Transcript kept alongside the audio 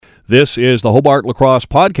This is the Hobart Lacrosse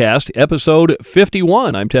Podcast, episode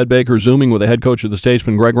 51. I'm Ted Baker, Zooming with the head coach of the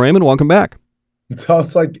Statesman, Greg Raymond. Welcome back. It's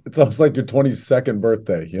almost like your 22nd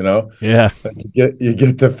birthday, you know? Yeah. You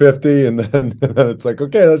get to 50 and then it's like,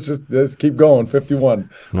 okay, let's keep going. 51.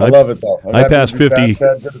 I love it though. I passed 50.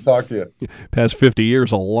 Good to talk to you. Past 50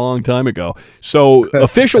 years, a long time ago. So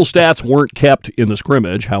official stats weren't kept in the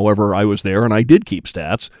scrimmage. However, I was there and I did keep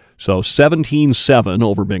stats. So 17-7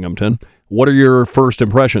 over Binghamton. What are your first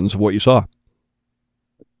impressions of what you saw?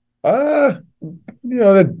 That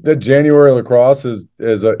January lacrosse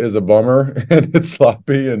is a bummer and it's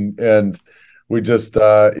sloppy and we just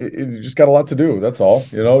you just got a lot to do. That's all.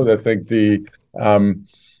 I think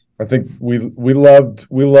I think we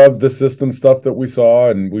loved the system stuff that we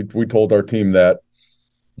saw, and we told our team that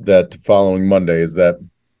following Monday is that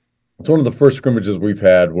it's one of the first scrimmages we've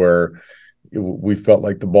had where we felt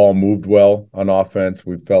like the ball moved well on offense.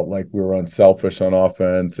 We felt like we were unselfish on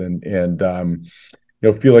offense and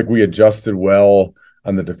feel like we adjusted well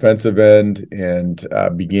on the defensive end and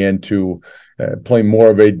began to play more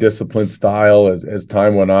of a disciplined style as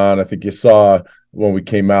time went on. I think you saw when we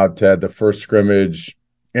came out, Ted, the first scrimmage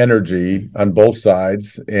energy on both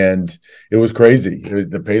sides, and it was crazy.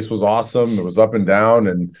 The pace was awesome. It was up and down,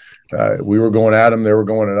 and we were going at them. They were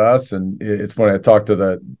going at us. And it's funny, I talked to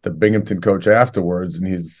the Binghamton coach afterwards, and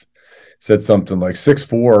he's said something like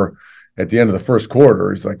 6'4" at the end of the first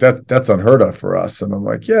quarter. He's like, that's unheard of for us. And I'm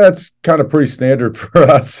like, yeah, it's kind of pretty standard for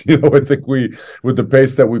us. I think with the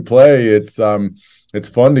pace that we play, it's fun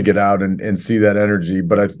to get out and see that energy.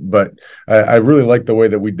 But I really like the way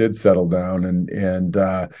that we did settle down and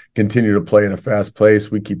continue to play at a fast pace.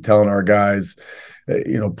 We keep telling our guys,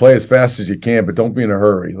 play as fast as you can, but don't be in a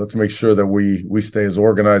hurry. Let's make sure that we stay as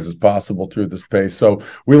organized as possible through this pace. So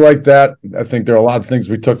we like that. I think there are a lot of things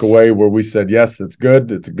we took away where we said, yes, that's good.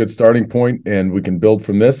 It's a good starting point, and we can build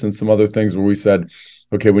from this, and some other things where we said,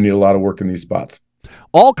 okay, we need a lot of work in these spots.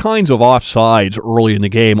 All kinds of offsides early in the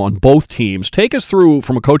game on both teams. Take us through,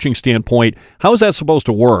 from a coaching standpoint, how is that supposed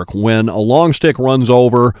to work when a long stick runs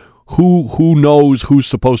over? Who knows who's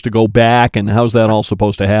supposed to go back, and how's that all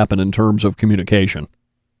supposed to happen in terms of communication?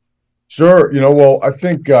 Sure. Well, I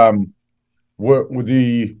think with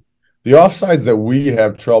the offsides that we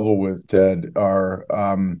have trouble with, Ted, are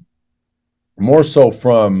more so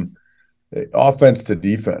from offense to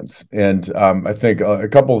defense. And I think a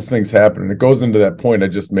couple of things happen, and it goes into that point I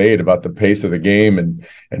just made about the pace of the game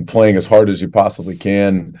and playing as hard as you possibly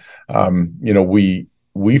can.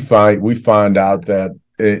 We find out that,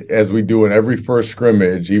 as we do in every first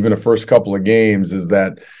scrimmage, even the first couple of games, is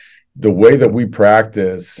that the way that we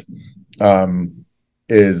practice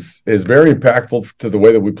is very impactful to the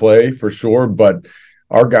way that we play, for sure. But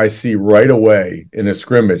our guys see right away in a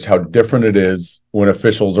scrimmage how different it is when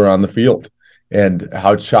officials are on the field, and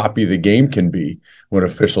how choppy the game can be when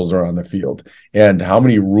officials are on the field, and how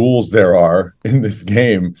many rules there are in this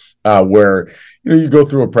game where you go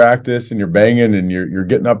through a practice and you're banging and you're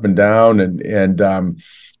getting up and down and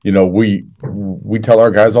we tell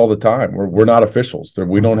our guys all the time we're not officials.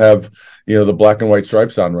 We don't have the black and white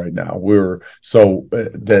stripes on right now. The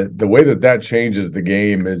way that changes the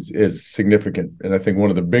game is significant. And I think one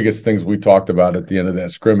of the biggest things we talked about at the end of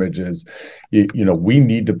that scrimmage is we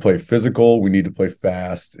need to play physical, we need to play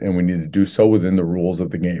fast, and we need to do so within the rules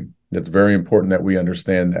of the game. It's very important that we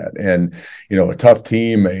understand that. And, a tough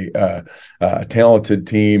team, a talented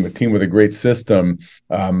team, a team with a great system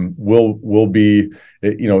will be,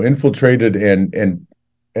 infiltrated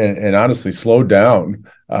and honestly slowed down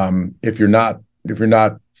if you're not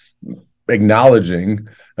acknowledging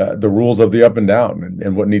the rules of the up and down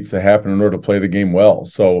and what needs to happen in order to play the game well.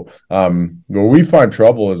 So where we find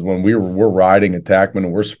trouble is when we're riding attackmen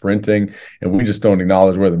and we're sprinting and we just don't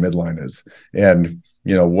acknowledge where the midline is. And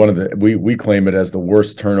we claim it as the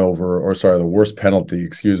worst the worst penalty,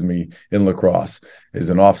 in lacrosse is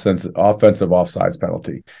an offensive offsides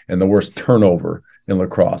penalty, and the worst turnover in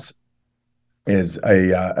lacrosse is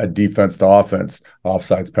a defense to offense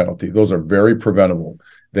offsides penalty. Those are very preventable.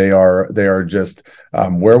 They are just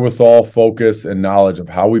wherewithal, focus, and knowledge of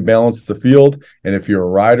how we balance the field, and if you're a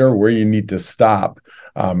rider, where you need to stop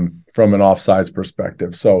from an offsides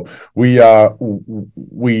perspective. So we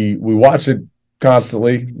watch it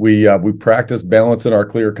constantly. We practice balance in our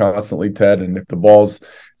clear constantly, Ted. And if the ball's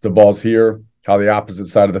here, how the opposite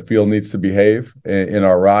side of the field needs to behave in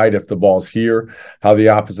our ride. If the ball's here, how the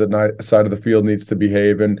opposite side of the field needs to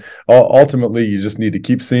behave. And ultimately, you just need to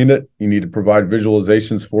keep seeing it. You need to provide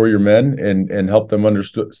visualizations for your men and help them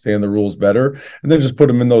understand the rules better, and then just put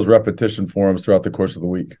them in those repetition forums throughout the course of the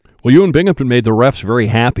week. Well, you and Binghamton made the refs very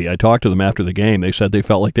happy. I talked to them after the game. They said they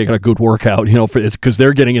felt like they got a good workout, because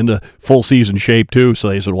they're getting into full season shape too. So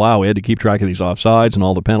they said, wow, we had to keep track of these offsides and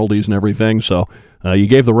all the penalties and everything. So you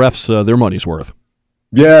gave the refs their money's worth.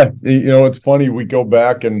 Yeah, it's funny. We go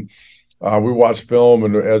back and we watch film,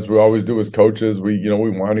 and as we always do as coaches, we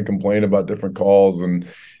whine and complain about different calls and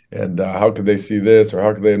how could they see this or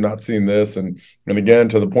how could they have not seen this, and again,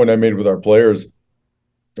 to the point I made with our players,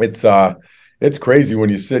 it's crazy when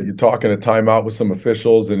you're talking a timeout with some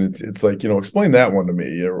officials, and it's like, explain that one to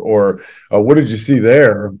me, or what did you see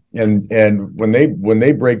there? And when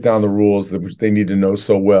they break down the rules, which they need to know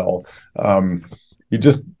so well,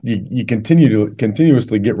 you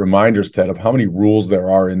continuously get reminders, Ted, of how many rules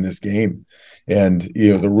there are in this game. And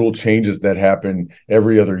the rule changes that happen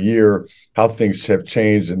every other year, how things have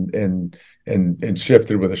changed and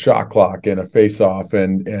shifted with a shot clock and a face-off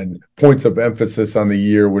and points of emphasis on the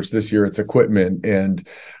year, which this year it's equipment and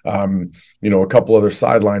a couple other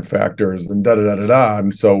sideline factors and da-da-da-da-da.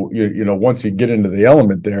 And so once you get into the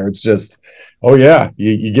element there, it's just, oh yeah,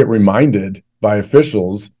 you get reminded by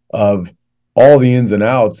officials of all the ins and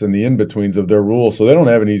outs and the in-betweens of their rules. So they don't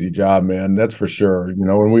have an easy job, man. That's for sure.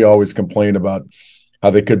 And we always complain about how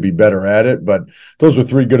they could be better at it, but those were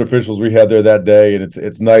three good officials we had there that day. And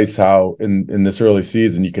it's nice how in this early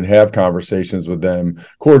season, you can have conversations with them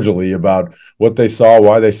cordially about what they saw,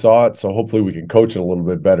 why they saw it. So hopefully we can coach it a little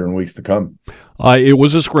bit better in weeks to come. It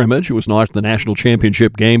was a scrimmage. It was not the national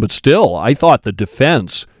championship game, but still, I thought the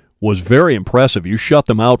defense was very impressive. You shut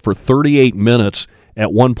them out for 38 minutes.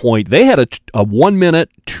 At one point, they had a 1 minute,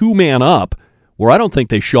 2-man up where I don't think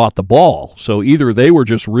they shot the ball. So either they were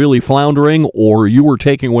just really floundering or you were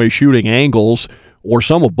taking away shooting angles or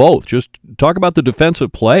some of both. Just talk about the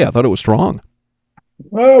defensive play. I thought it was strong.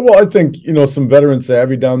 Well, I think, some veteran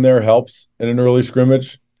savvy down there helps in an early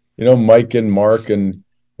scrimmage. Mike and Mark and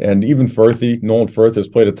even Nolan Firth has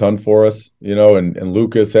played a ton for us, and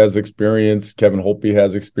Lucas has experience. Kevin Holtby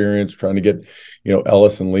has experience trying to get,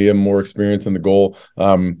 Ellis and Liam more experience in the goal.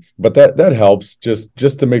 But that helps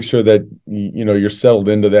just to make sure that, you're settled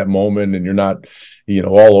into that moment and you're not,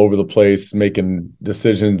 all over the place making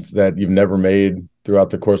decisions that you've never made throughout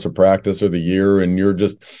the course of practice or the year, and you're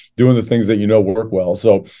just doing the things that work well.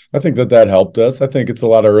 So I think that helped us. I think it's a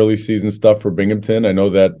lot of early season stuff for Binghamton. I know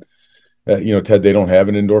that Ted, they don't have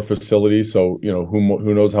an indoor facility, so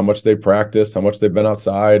who knows how much they practice, how much they've been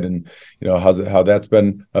outside, and how that's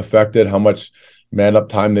been affected, how much man up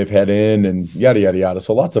time they've had in, and yada yada yada.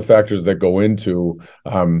 So lots of factors that go into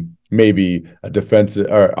maybe a defensive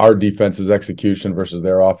or our defense's execution versus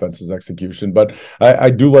their offense's execution. But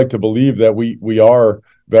I do like to believe that we are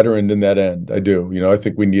veteran in that end. I do. I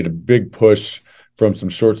think we need a big push from some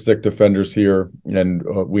short stick defenders here, and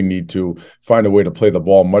we need to find a way to play the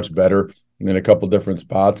ball much better in a couple different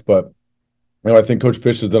spots. But I think Coach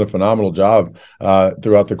Fish has done a phenomenal job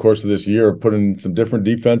throughout the course of this year, putting some different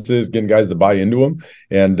defenses, getting guys to buy into them,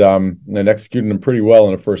 and executing them pretty well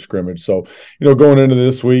in a first scrimmage. So, going into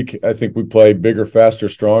this week, I think we play bigger, faster,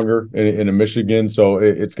 stronger in a Michigan. So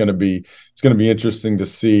it's going to be interesting to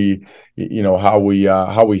see, how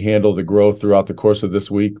we handle the growth throughout the course of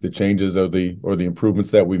this week, the changes or the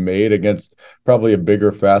improvements that we made against probably a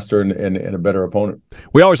bigger, faster, and a better opponent.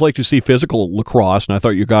 We always like to see physical lacrosse, and I thought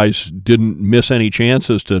you guys didn't miss any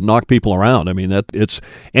chances to knock people around. I mean, it's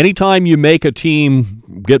anytime you make a team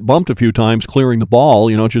get bumped a few times clearing the ball,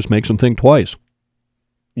 it just makes them think twice.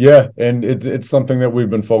 Yeah, and it's something that we've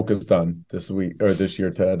been focused on this week or this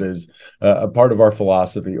year, Ted, is a part of our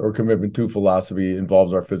philosophy or commitment to philosophy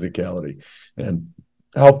involves our physicality. And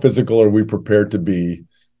how physical are we prepared to be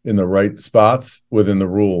in the right spots within the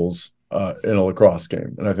rules in a lacrosse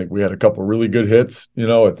game? And I think we had a couple of really good hits,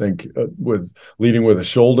 I think with leading with a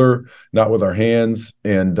shoulder, not with our hands.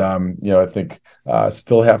 And, I think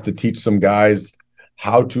still have to teach some guys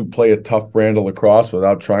how to play a tough brand of lacrosse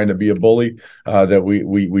without trying to be a bully. That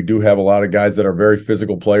we do have a lot of guys that are very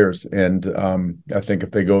physical players. And I think if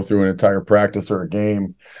they go through an entire practice or a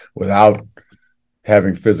game without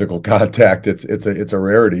having physical contact, it's a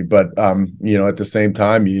rarity. But at the same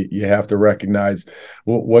time, you have to recognize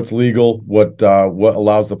what's legal, what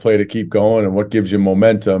allows the play to keep going, and what gives you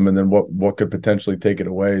momentum, and then what could potentially take it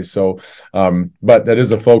away. So, but that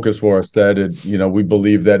is a focus for us, Ted. We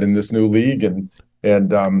believe that in this new league, and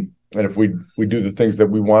if we do the things that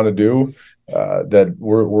we want to do, that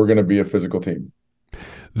we're going to be a physical team.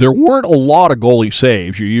 There weren't a lot of goalie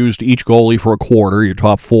saves. You used each goalie for a quarter, your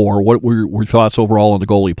top four. What were your thoughts overall on the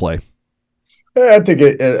goalie play? I think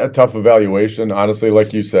a tough evaluation, honestly,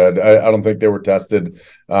 like you said. I don't think they were tested,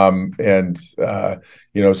 so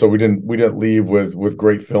we didn't leave with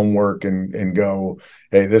great film work and go,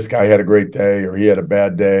 hey, this guy had a great day or he had a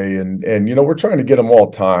bad day, and we're trying to get them all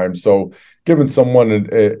time. So giving someone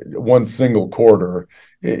one single quarter,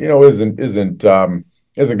 isn't going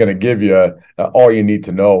to give you all you need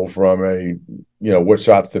to know from what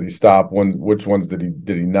shots did he stop, which ones did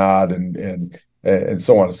he not, and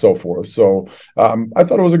so on and so forth. So I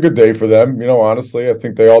thought it was a good day for them. Honestly, I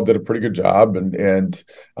think they all did a pretty good job, and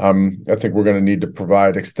I think we're going to need to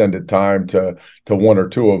provide extended time to one or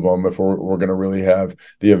two of them if we're going to really have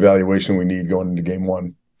the evaluation we need going into game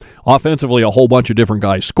one. Offensively, a whole bunch of different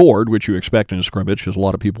guys scored, which you expect in a scrimmage because a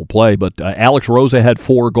lot of people play. But Alex Rosa had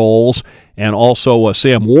 4 goals, and also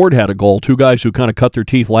Sam Ward had a goal. 2 guys who kind of cut their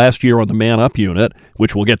teeth last year on the man-up unit,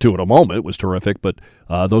 which we'll get to in a moment. It was terrific, but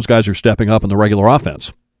those guys are stepping up in the regular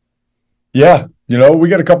offense. Yeah, we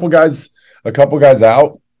got a couple guys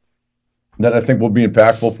out that I think will be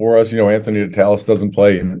impactful for us. Anthony Natalis doesn't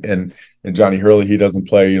play, and Johnny Hurley, he doesn't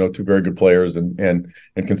play. 2 very good players and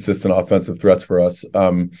consistent offensive threats for us.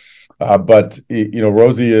 But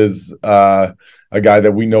Rosie is a guy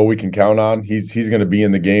that we know we can count on. He's going to be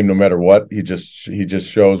in the game no matter what. He just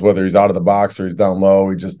shows, whether he's out of the box or he's down low.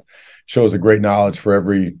 He just shows a great knowledge for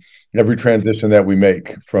every transition that we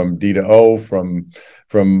make, from D to O, from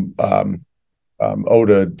O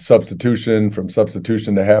to substitution, from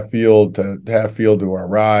substitution to half field to our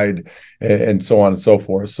ride, and so on and so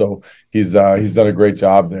forth. So he's done a great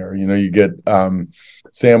job there. You get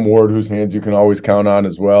Sam Ward, whose hands you can always count on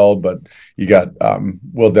as well, but you got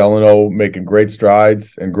Will Delano making great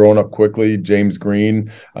strides and growing up quickly. James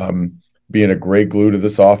Green being a great glue to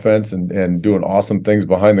this offense and doing awesome things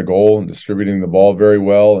behind the goal and distributing the ball very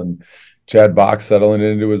well, and Chad Box settling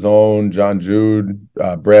into his own, John Jude,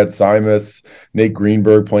 Brad Simus, Nate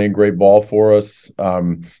Greenberg playing great ball for us,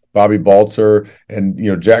 Bobby Baltzer,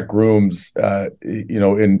 and Jack Grooms,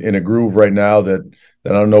 in a groove right now that I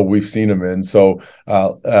don't know we've seen him in. So,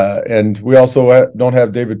 and we also don't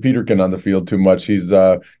have David Peterkin on the field too much. He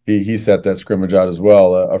set that scrimmage out as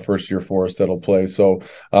well, a first year for us that'll play. So,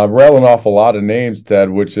 rattling off a lot of names, Ted,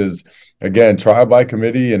 which is, again, trial by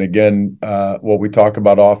committee, and again, what we talk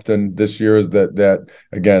about often this year is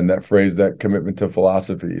that phrase, that commitment to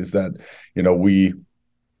philosophy, is that we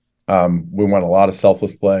want a lot of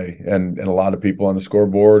selfless play and a lot of people on the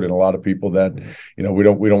scoreboard, and a lot of people that we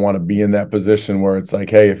don't want to be in that position where it's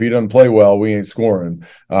like, hey, if he doesn't play well, we ain't scoring.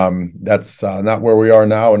 That's not where we are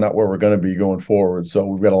now, and not where we're going to be going forward. So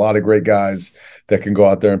we've got a lot of great guys that can go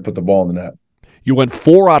out there and put the ball in the net. You went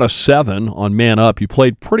 4 out of 7 on man up. You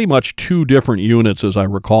played pretty much 2 different units, as I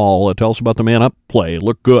recall. Tell us about the man up play. It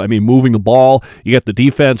looked good. I mean, moving the ball. You get the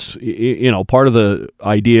defense. Part of the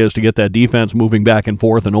idea is to get that defense moving back and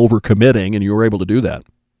forth and overcommitting, and you were able to do that.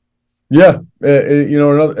 Yeah,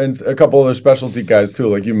 and a couple other specialty guys too,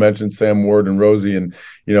 like you mentioned, Sam Ward and Rosie, and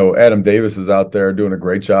Adam Davis is out there doing a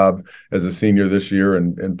great job as a senior this year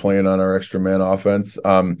and playing on our extra man offense.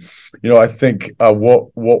 I think what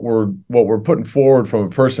we're putting forward from a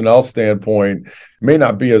personnel standpoint may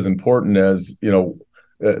not be as important as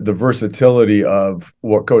the versatility of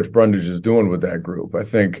what Coach Brundage is doing with that group. I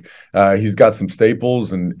think he's got some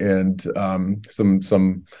staples and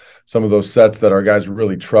some of those sets that our guys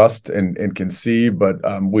really trust and can see. But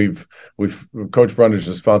we've Coach Brundage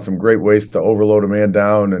has found some great ways to overload a man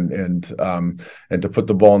down and to put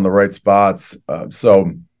the ball in the right spots.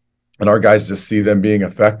 And our guys just see them being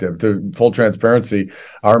effective. To full transparency,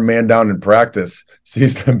 our man down in practice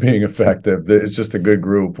sees them being effective. It's just a good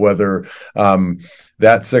group, whether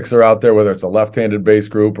that 6 are out there, whether it's a left-handed base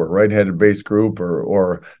group or right-handed base group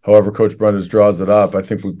or however Coach Brundage draws it up. I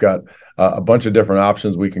think we've got a bunch of different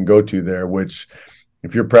options we can go to there, which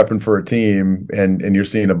if you're prepping for a team and you're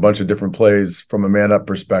seeing a bunch of different plays from a man-up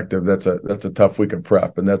perspective, that's a tough week of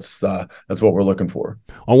prep, and that's what we're looking for.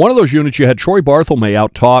 On one of those units, you had Troy Barthelme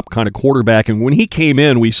out top, kind of quarterback, and when he came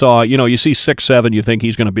in, we saw, you see 6'7", you think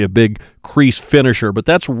he's going to be a big crease finisher, but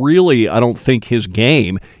that's really, I don't think, his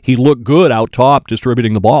game. He looked good out top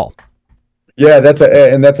distributing the ball. Yeah, that's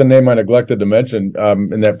a name I neglected to mention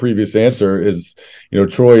in that previous answer. Is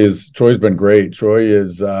Troy's been great. Troy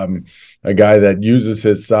is a guy that uses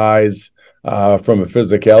his size from a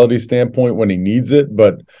physicality standpoint when he needs it,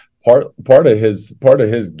 but part of his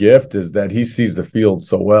gift is that he sees the field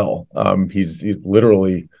so well. He's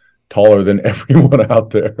literally taller than everyone out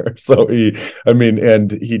there. So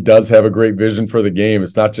and he does have a great vision for the game.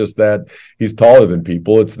 It's not just that he's taller than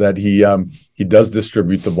people; it's that he does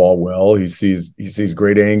distribute the ball well. He sees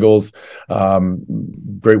great angles,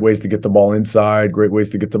 great ways to get the ball inside, great ways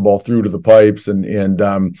to get the ball through to the pipes, and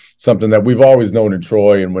something that we've always known in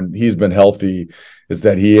Troy. And when he's been healthy, is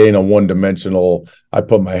that he ain't a one-dimensional, I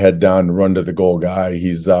put my head down and run to the goal guy.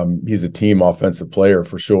 He's a team offensive player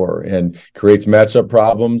for sure, and creates matchup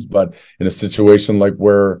problems. But in a situation like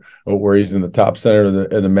where he's in the top center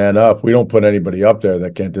and the man up, we don't put anybody up there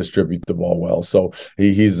that can't distribute the ball well. So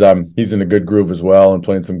he's in a good groove as well and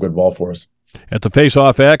playing some good ball for us. At the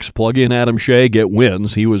Face-Off X, plug in Adam Shea, get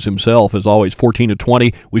wins. He was himself, as always,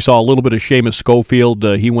 14-20. We saw a little bit of Seamus Schofield.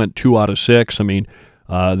 He went 2 out of 6. I mean,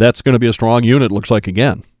 that's going to be a strong unit, looks like,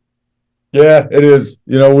 again. Yeah, it is.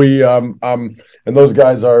 We and those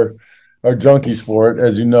guys are junkies for it,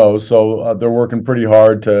 as you know. So they're working pretty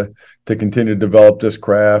hard to continue to develop this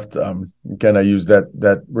craft. Again, I use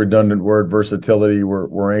that redundant word, versatility.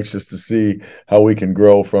 We're anxious to see how we can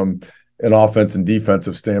grow from an offense and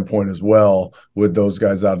defensive standpoint as well with those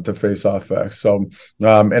guys out at the Face-Off X. So,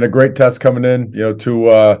 and a great test coming in,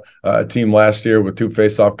 to a team last year with 2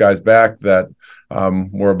 face-off guys back that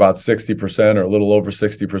we're about 60% or a little over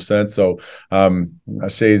 60%. So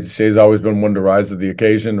Shay's always been one to rise to the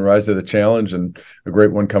occasion, rise to the challenge, and a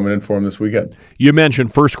great one coming in for him this weekend. You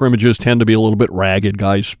mentioned first scrimmages tend to be a little bit ragged,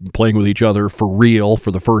 guys playing with each other for real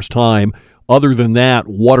for the first time. Other than that,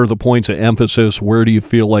 what are the points of emphasis? Where do you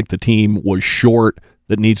feel like the team was short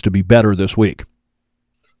that needs to be better this week?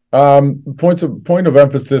 Point of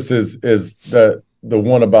emphasis is the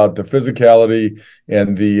one about the physicality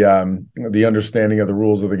and the understanding of the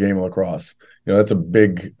rules of the game of lacrosse. That's a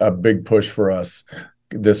big push for us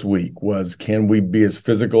this week. Was, can we be as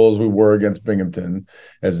physical as we were against Binghamton,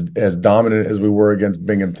 as dominant as we were against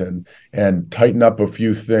Binghamton, and tighten up a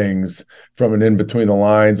few things from an in between the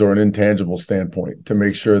lines or an intangible standpoint to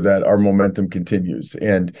make sure that our momentum continues.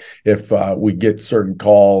 And if we get certain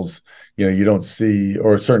calls, you don't see,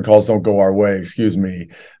 or certain calls don't go our way,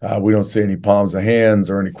 we don't see any palms of hands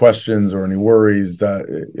or any questions or any worries.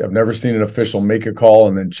 I've never seen an official make a call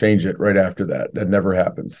and then change it right after that. That never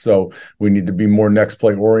happens. So we need to be more next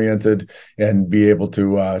play oriented and be able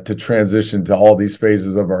to transition to all these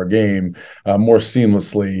phases of our game more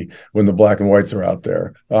seamlessly when the black and whites are out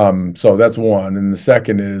there. So that's one. And the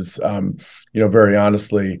second is, very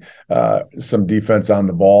honestly, some defense on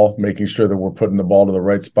the ball, making sure that we're putting the ball to the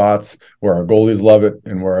right spots where our goalies love it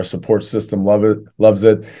and where our support system loves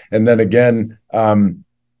it. And then again,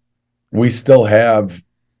 we still have,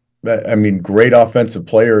 great offensive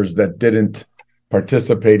players that didn't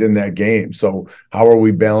participate in that game. So how are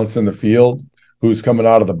we balancing the field? Who's coming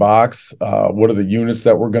out of the box? What are the units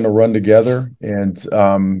that we're going to run together? And,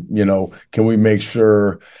 can we make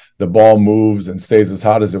sure the ball moves and stays as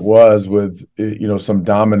hot as it was with, some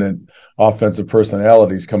dominant offensive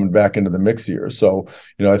personalities coming back into the mix here. So,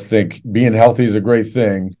 I think being healthy is a great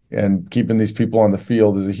thing, and keeping these people on the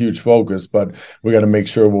field is a huge focus, but we got to make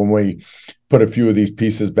sure when we put a few of these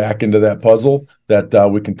pieces back into that puzzle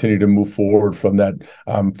that we continue to move forward from that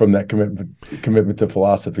commitment to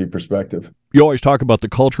philosophy perspective. You always talk about the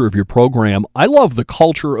culture of your program. I love the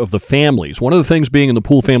culture of the families. One of the things being in the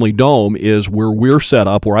Pool Family Dome is where we're set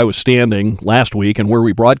up, where I was standing last week and where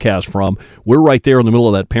we broadcast from. We're right there in the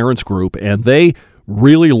middle of that parents group, and they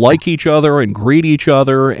really like each other and greet each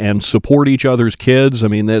other and support each other's kids.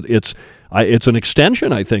 It's an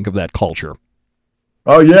extension, I think, of that culture.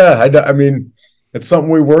 Oh, yeah. It's something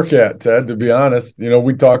we work at, Ted, to be honest.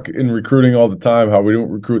 We talk in recruiting all the time how we don't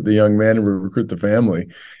recruit the young man, we recruit the family.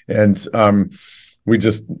 And we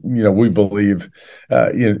just, we believe,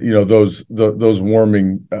 those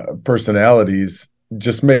warming personalities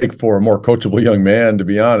just make for a more coachable young man, to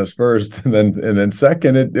be honest, first. And then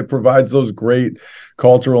second, it provides those great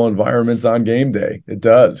cultural environments on game day. It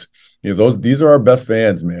does. These are our best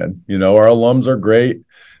fans, man. Our alums are great.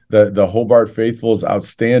 The Hobart faithful is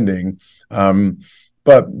outstanding,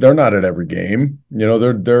 but they're not at every game.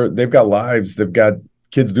 They've got lives. They've got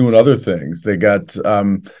kids doing other things. They got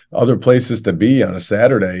other places to be on a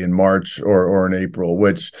Saturday in March or in April,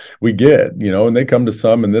 which we get. And they come to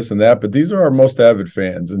some and this and that. But these are our most avid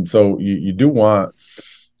fans, and so you do want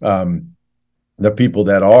the people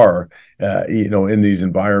that are in these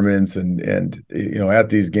environments and at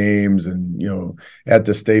these games and at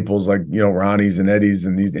the staples like Ronnie's and Eddie's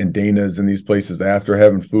and Dana's and these places after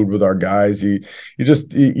having food with our guys. You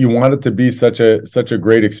want it to be such a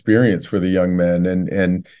great experience for the young men,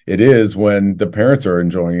 and it is when the parents are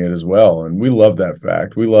enjoying it as well. And we love that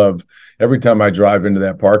fact. We love every time I drive into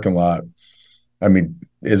that parking lot.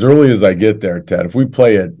 as early as I get there, Ted, if we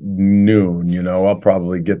play at noon, I'll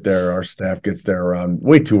probably get there. Our staff gets there around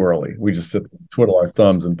way too early. We just sit, twiddle our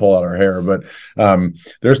thumbs and pull out our hair. But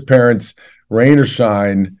there's parents, rain or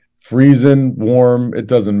shine, freezing, warm, it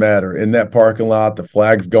doesn't matter. In that parking lot, the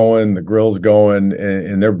flag's going, the grill's going,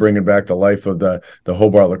 and they're bringing back the life of the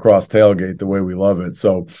Hobart Lacrosse tailgate the way we love it.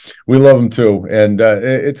 So we love them too. And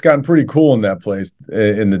it's gotten pretty cool in that place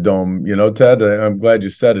in the Dome. Ted, I'm glad you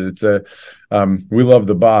said it. It's we love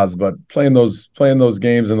the Boz, but playing those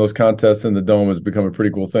games and those contests in the Dome has become a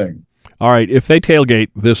pretty cool thing. All right, if they tailgate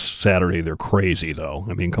this Saturday, they're crazy, though.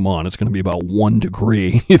 I mean, come on, it's going to be about 1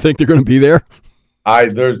 degree. You think they're going to be there?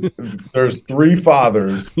 There's 3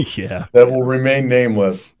 fathers yeah. that will remain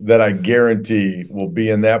nameless that I guarantee will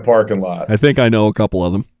be in that parking lot. I think I know a couple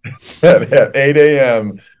of them. at 8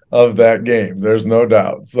 a.m. of that game. There's no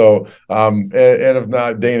doubt. So, and if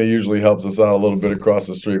not, Dana usually helps us out a little bit across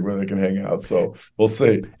the street where they can hang out. So we'll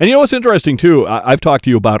see. And what's interesting, too, I've talked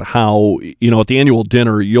to you about how, at the annual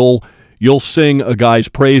dinner, you'll sing a guy's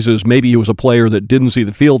praises. Maybe he was a player that didn't see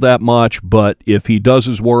the field that much, but if he does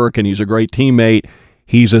his work and he's a great teammate,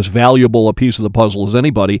 he's as valuable a piece of the puzzle as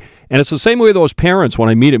anybody. And it's the same way with those parents when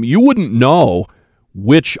I meet him. You wouldn't know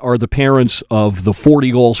which are the parents of the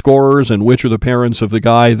 40-goal scorers and which are the parents of the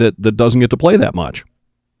guy that doesn't get to play that much.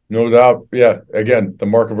 No doubt. Yeah. Again, the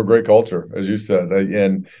mark of a great culture, as you said.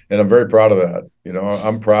 And I'm very proud of that.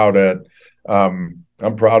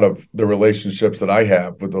 I'm proud of the relationships that I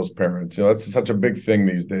have with those parents. That's such a big thing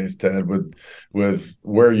these days, Ted, with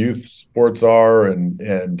where youth sports are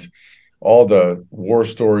and all the war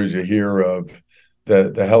stories you hear of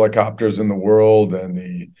the helicopters in the world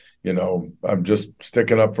and I'm just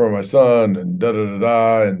sticking up for my son and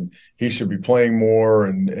da-da-da-da, and he should be playing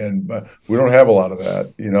more. But we don't have a lot of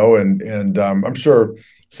that, and I'm sure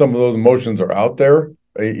some of those emotions are out there,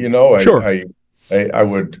 Sure. I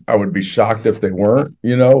would be shocked if they weren't,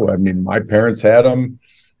 I mean, my parents had them,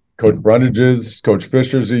 Coach Brunage's, Coach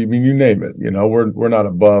Fisher's, I mean, you name it, we're not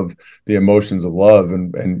above the emotions of love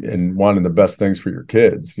and wanting the best things for your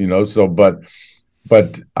kids, so,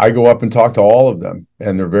 but I go up and talk to all of them,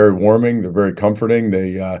 and they're very warming. They're very comforting.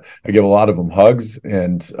 I give a lot of them hugs,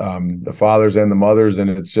 and the fathers and the mothers, and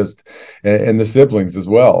it's just, and the siblings as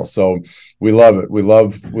well. So we love it. We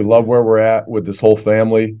love where we're at with this whole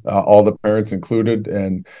family, all the parents included,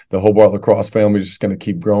 and the Hobart Lacrosse family is just going to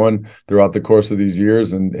keep growing throughout the course of these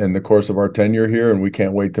years and the course of our tenure here, and we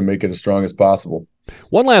can't wait to make it as strong as possible.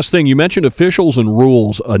 One last thing, you mentioned officials and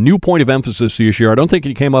rules. A new point of emphasis this year, I don't think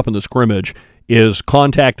it came up in the scrimmage, is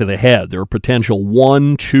contact to the head. There are potential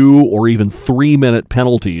 1, 2, or even 3-minute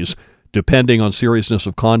penalties depending on seriousness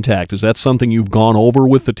of contact. Is that something you've gone over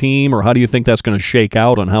with the team, or how do you think that's going to shake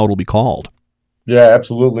out on how it'll be called? Yeah,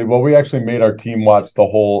 absolutely. Well, we actually made our team watch the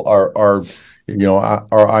whole our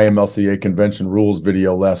IMLCA convention rules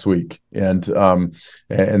video last week, and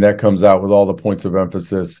that comes out with all the points of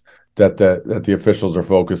emphasis that the officials are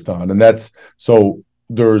focused on, and that's so.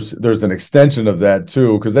 There's an extension of that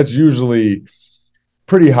too, because that's usually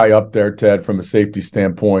pretty high up there, Ted, from a safety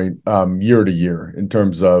standpoint, year to year, in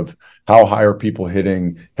terms of how high are people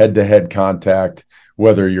hitting head-to-head contact,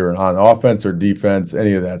 whether you're on offense or defense,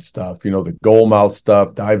 any of that stuff. The goal mouth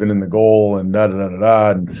stuff, diving in the goal, and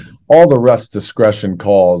da-da-da-da-da, and all the ref's discretion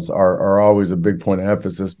calls are always a big point of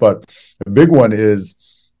emphasis. But the big one is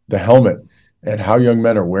the helmet and how young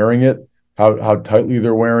men are wearing it, how tightly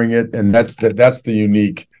they're wearing it, and that's the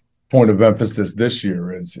unique point of emphasis this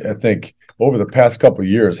year. Is I think over the past couple of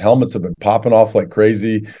years, helmets have been popping off like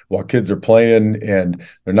crazy while kids are playing, and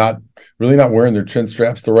they're not wearing their chin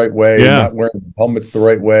straps the right way, not wearing helmets the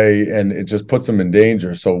right way, and it just puts them in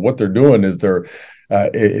danger. So what they're doing is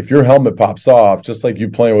if your helmet pops off, just like you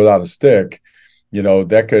playing without a stick,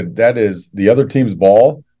 that is the other team's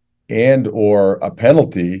ball and or a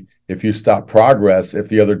penalty if you stop progress if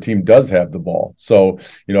the other team does have the ball. So,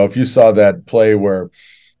 if you saw that play where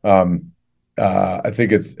I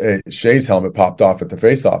think it's Shea's helmet popped off at the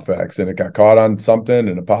faceoff X and it got caught on something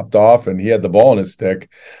and it popped off and he had the ball in his stick.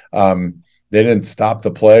 They didn't stop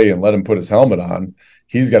the play and let him put his helmet on.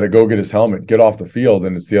 He's got to go get his helmet, get off the field,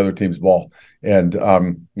 and it's the other team's ball. And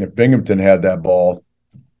if Binghamton had that ball,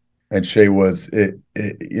 and Shea was,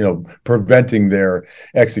 preventing their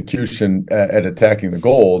execution at attacking the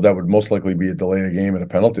goal, that would most likely be a delay of game and a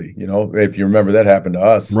penalty. If you remember, that happened to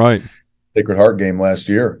us, right? Sacred Heart game last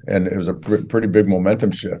year, and it was a pretty big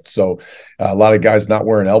momentum shift. So a lot of guys not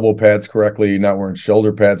wearing elbow pads correctly, not wearing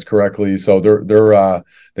shoulder pads correctly. So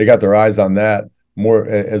they got their eyes on that more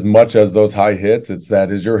as much as those high hits. It's that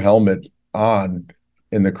is your helmet on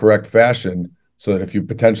in the correct fashion so that if you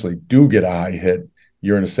potentially do get a high hit,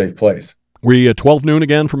 you're in a safe place. We 12 noon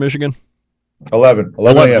again for Michigan? 11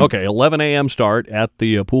 a.m. Okay, 11 a.m. start at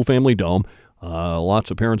the Poole Family Dome.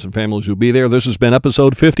 Lots of parents and families will be there. This has been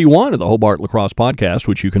episode 51 of the Hobart Lacrosse Podcast,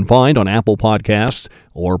 which you can find on Apple Podcasts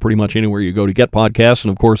or pretty much anywhere you go to get podcasts.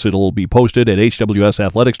 And, of course, it'll be posted at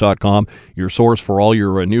hwsathletics.com, your source for all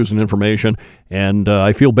your news and information. And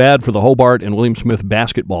I feel bad for the Hobart and William Smith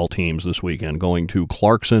basketball teams this weekend, going to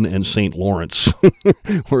Clarkson and St. Lawrence,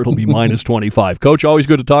 where it'll be minus 25. Coach, always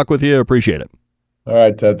good to talk with you. Appreciate it. All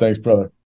right, Ted. Thanks, brother.